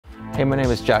Hey, my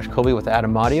name is Josh Colby with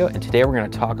Atom Audio, and today we're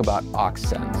going to talk about aux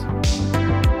sends.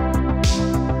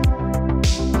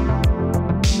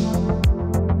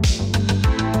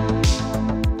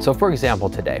 So for example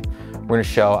today, we're going to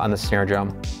show on the snare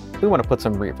drum, we want to put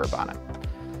some reverb on it.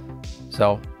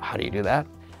 So how do you do that?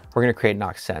 We're going to create an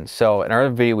aux send. So in our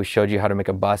other video we showed you how to make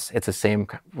a bus. It's the same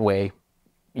way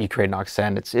you create an aux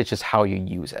send. It's just how you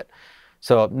use it.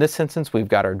 So in this instance, we've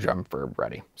got our drum verb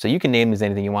ready. So you can name these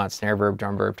anything you want: snare verb,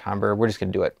 drum verb, tom verb. We're just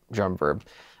going to do it drum verb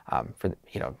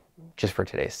just for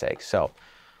today's sake. So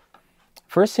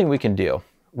first thing we can do,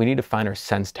 we need to find our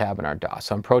sends tab in our DAW.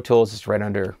 So in Pro Tools, it's right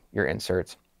under your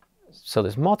inserts. So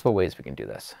there's multiple ways we can do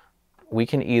this. We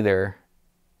can either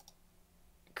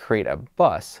create a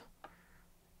bus,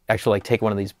 actually like take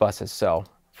one of these buses. So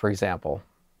for example,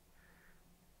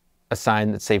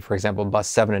 assign, let's say for example, bus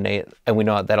 7 and 8, and we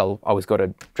know that'll always go to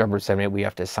drum verb 7 and 8. We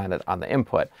have to assign that on the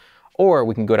input. Or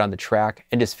we can go down the track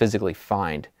and just physically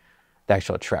find the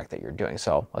actual track that you're doing.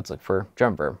 So let's look for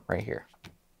drum verb right here.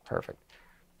 Perfect.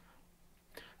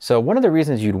 So one of the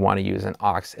reasons you'd want to use an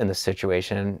aux in this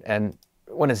situation, and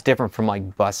when it's different from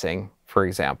like busing, for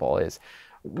example, is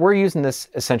we're using this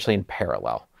essentially in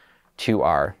parallel to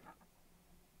our,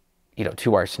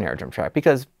 to our snare drum track,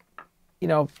 because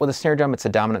with a snare drum, it's a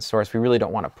dominant source. We really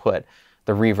don't want to put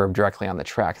the reverb directly on the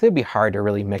track. It'd be hard to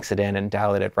really mix it in and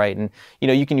dial it right. And,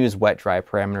 you can use wet, dry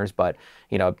parameters, but,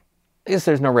 I guess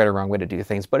there's no right or wrong way to do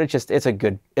things, but it's a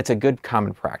good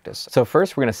common practice. So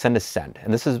first we're going to send a send,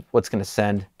 and this is what's going to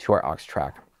send to our aux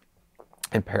track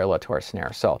in parallel to our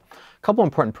snare. So a couple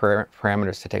important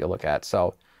parameters to take a look at.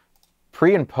 So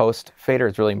pre and post fader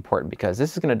is really important because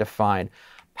this is going to define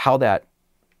how the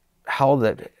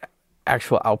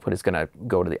actual output is going to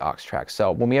go to the aux track.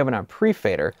 So when we have it on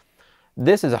pre-fader,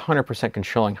 this is 100%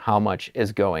 controlling how much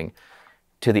is going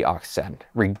to the aux send,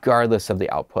 regardless of the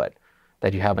output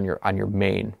that you have on your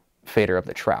main fader of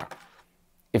the track.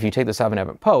 If you take this off and have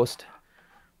it post,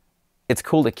 it's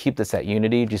cool to keep this at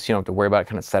unity, just so you don't have to worry about it,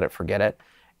 kind of set it, forget it.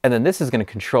 And then this is going to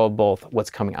control both what's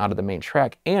coming out of the main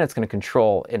track, and it's going to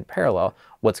control in parallel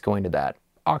what's going to that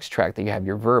aux track that you have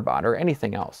your verb on or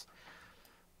anything else.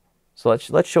 So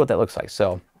let's show what that looks like.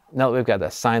 So now that we've got the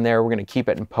sign there, we're going to keep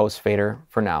it in post fader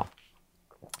for now.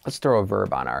 Let's throw a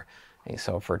verb on our thing.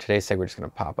 So for today's sake, we're just going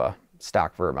to pop a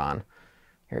stock verb on.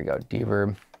 Here we go,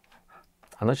 deverb.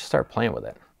 And let's just start playing with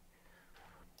it.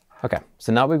 Okay,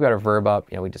 so now we've got our verb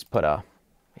up. We just put a,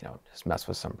 just mess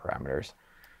with some parameters,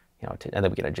 and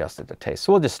then we can adjust it to taste.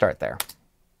 So we'll just start there.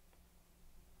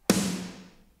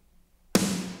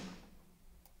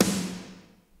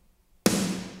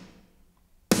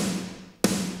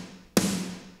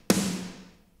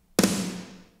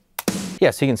 Yeah,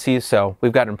 so you can see, so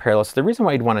we've got it in parallel. So the reason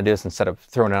why you'd want to do this instead of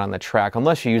throwing it on the track,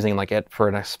 unless you're using like it for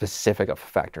a specific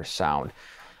effect or sound,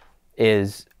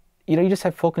 is, you just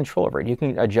have full control over it. You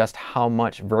can adjust how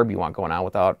much verb you want going on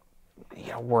without,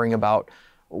 worrying about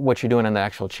what you're doing on the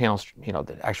actual channels,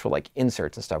 the actual like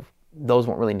inserts and stuff. Those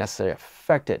won't really necessarily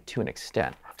affect it to an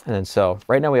extent. And then so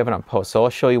right now we have it on post. So I'll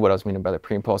show you what I was meaning by the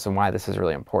pre and post and why this is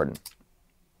really important.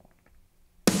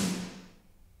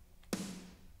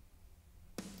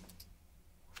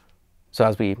 So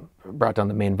as we brought down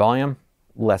the main volume,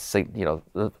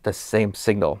 the same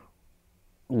signal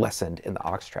lessened in the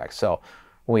aux track. So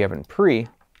when we have in pre,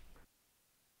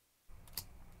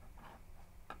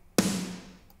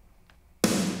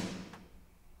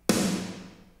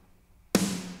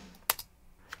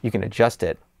 you can adjust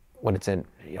it when it's in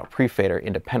pre-fader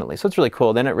independently. So it's really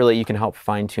cool. Then you can help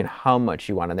fine tune how much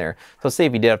you want in there. So say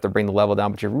if you did have to bring the level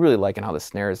down, but you're really liking how the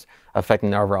snare is affecting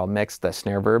the overall mix, the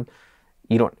snare verb,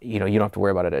 you don't have to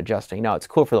worry about it adjusting. Now it's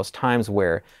cool for those times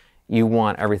where you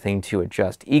want everything to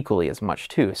adjust equally as much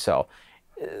too. So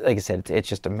like I said, it's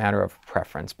just a matter of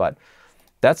preference, but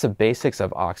that's the basics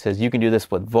of auxes. You can do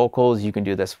this with vocals. You can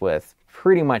do this with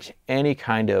pretty much any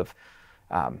kind of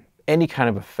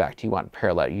effect you want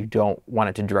parallel. You don't want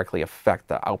it to directly affect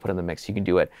the output of the mix. You can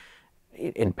do it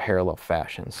in parallel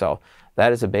fashion. So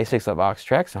that is the basics of aux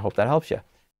tracks. I hope that helps you.